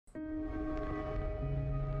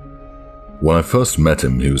When I first met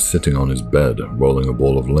him, he was sitting on his bed, rolling a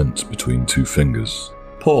ball of lint between two fingers.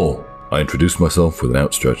 Paul. I introduced myself with an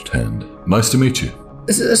outstretched hand. Nice to meet you.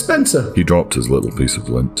 Is it Spencer? He dropped his little piece of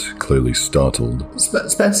lint, clearly startled.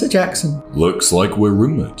 Spencer Jackson. Looks like we're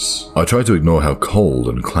roommates. I tried to ignore how cold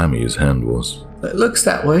and clammy his hand was. It looks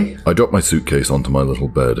that way. I dropped my suitcase onto my little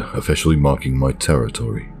bed, officially marking my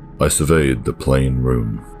territory. I surveyed the plain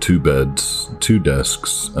room. 2 beds, 2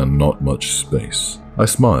 desks, and not much space. I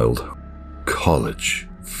smiled. College.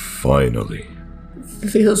 Finally.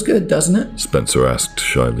 Feels good, doesn't it? Spencer asked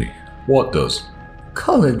shyly. What does?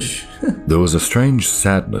 College. There was a strange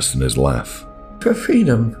sadness in his laugh. For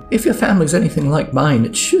freedom. If your family's anything like mine,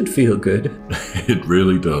 it should feel good. It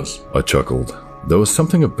really does. I chuckled. There was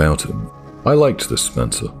something about him. I liked this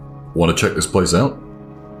Spencer. Want to check this place out?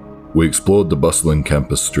 We explored the bustling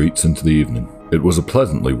campus streets into the evening. It was a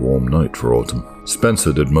pleasantly warm night for autumn.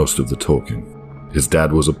 Spencer did most of the talking. His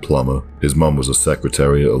dad was a plumber. His mum was a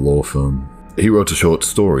secretary at a law firm. He wrote a short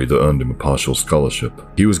story that earned him a partial scholarship.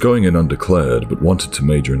 He was going in undeclared, but wanted to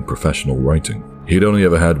major in professional writing. He'd only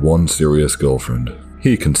ever had one serious girlfriend.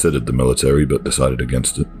 He considered the military, but decided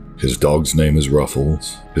against it. His dog's name is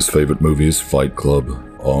Ruffles. His favorite movie is Fight Club.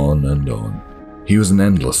 On and on. He was an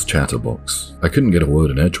endless chatterbox. I couldn't get a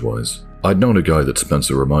word in edgewise. I'd known a guy that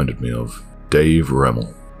Spencer reminded me of. Dave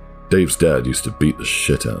Remmel. Dave's dad used to beat the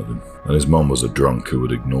shit out of him, and his mom was a drunk who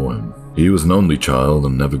would ignore him. He was an only child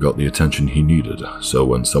and never got the attention he needed, so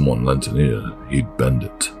when someone lent an ear, he'd bend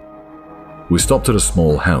it. We stopped at a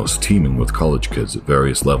small house teeming with college kids at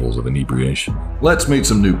various levels of inebriation. Let's meet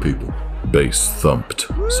some new people. Bass thumped.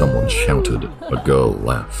 Someone shouted. A girl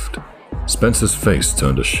laughed. Spencer's face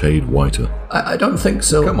turned a shade whiter. I don't think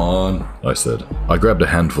so. Come on, I said. I grabbed a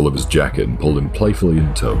handful of his jacket and pulled him playfully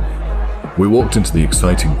in tow. We walked into the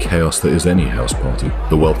exciting chaos that is any house party.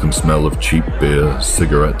 The welcome smell of cheap beer,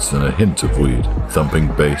 cigarettes, and a hint of weed.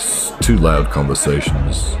 Thumping bass, 2 loud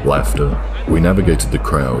conversations, laughter. We navigated the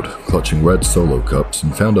crowd, clutching red Solo cups,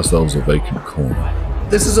 and found ourselves a vacant corner.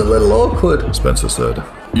 This is a little awkward, Spencer said.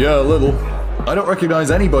 Yeah, a little. I don't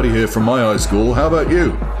recognize anybody here from my high school. How about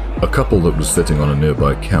you? A couple that was sitting on a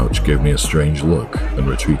nearby couch gave me a strange look and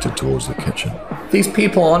retreated towards the kitchen. These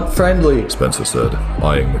people aren't friendly, Spencer said,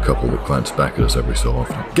 eyeing the couple that glanced back at us every so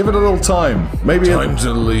often. Give it a little time. Maybe time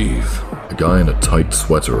to leave. A guy in a tight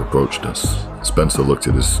sweater approached us. Spencer looked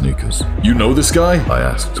at his sneakers. You know this guy? I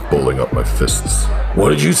asked, balling up my fists. What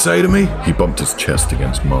did you say to me? He bumped his chest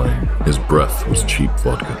against mine. His breath was cheap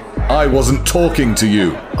vodka. I wasn't talking to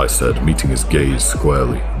you, I said, meeting his gaze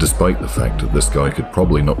squarely, despite the fact that this guy could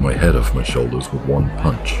probably knock my head off my shoulders with one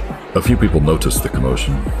punch. A few people noticed the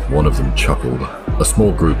commotion. One of them chuckled. A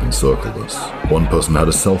small group encircled us. One person had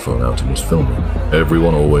a cell phone out and was filming.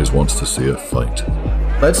 Everyone always wants to see a fight.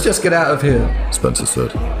 Let's just get out of here, Spencer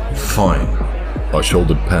said. Fine. I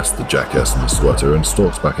shouldered past the jackass in the sweater and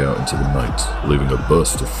stalked back out into the night, leaving a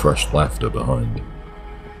burst of fresh laughter behind.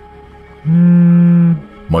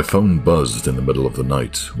 My phone buzzed in the middle of the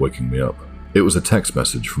night, waking me up. It was a text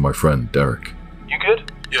message from my friend Derek. You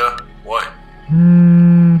good? Yeah, why?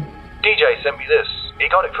 DJ sent me this. He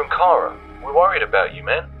got it from Cara. We're worried about you,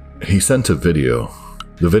 man. He sent a video.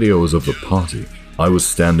 The video was of the party. I was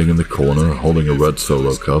standing in the corner, holding a red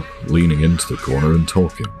Solo cup, leaning into the corner and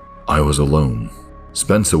talking. I was alone.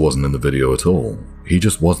 Spencer wasn't in the video at all. He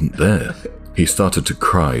just wasn't there. He started to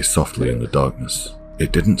cry softly in the darkness.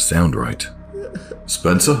 It didn't sound right.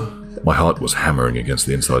 Spencer? My heart was hammering against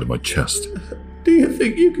the inside of my chest. Do you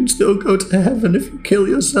think you can still go to heaven if you kill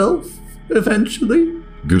yourself, eventually?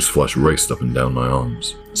 Gooseflesh raced up and down my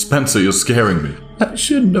arms. Spencer, you're scaring me. I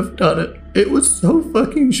shouldn't have done it. It was so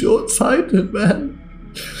fucking short-sighted, man.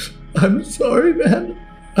 I'm sorry, man.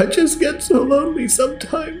 I just get so lonely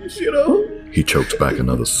sometimes, you know? He choked back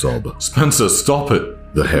another sob. Spencer, stop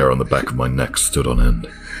it! The hair on the back of my neck stood on end.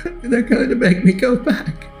 They're going to make me go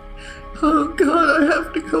back. Oh God, I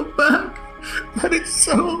have to go back. But it's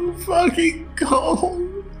so fucking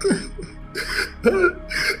cold.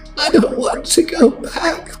 I don't want to go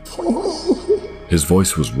back, Paul. His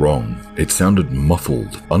voice was wrong. It sounded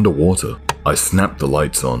muffled, underwater. I snapped the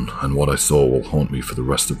lights on, and what I saw will haunt me for the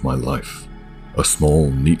rest of my life. A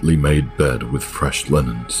small, neatly made bed with fresh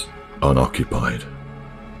linens, unoccupied.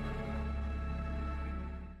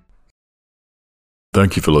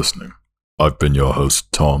 Thank you for listening. I've been your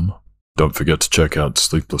host, Tom. Don't forget to check out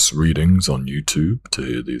Sleepless Readings on YouTube to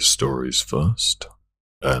hear these stories first.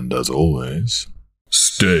 And as always,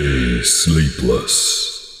 stay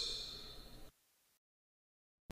sleepless.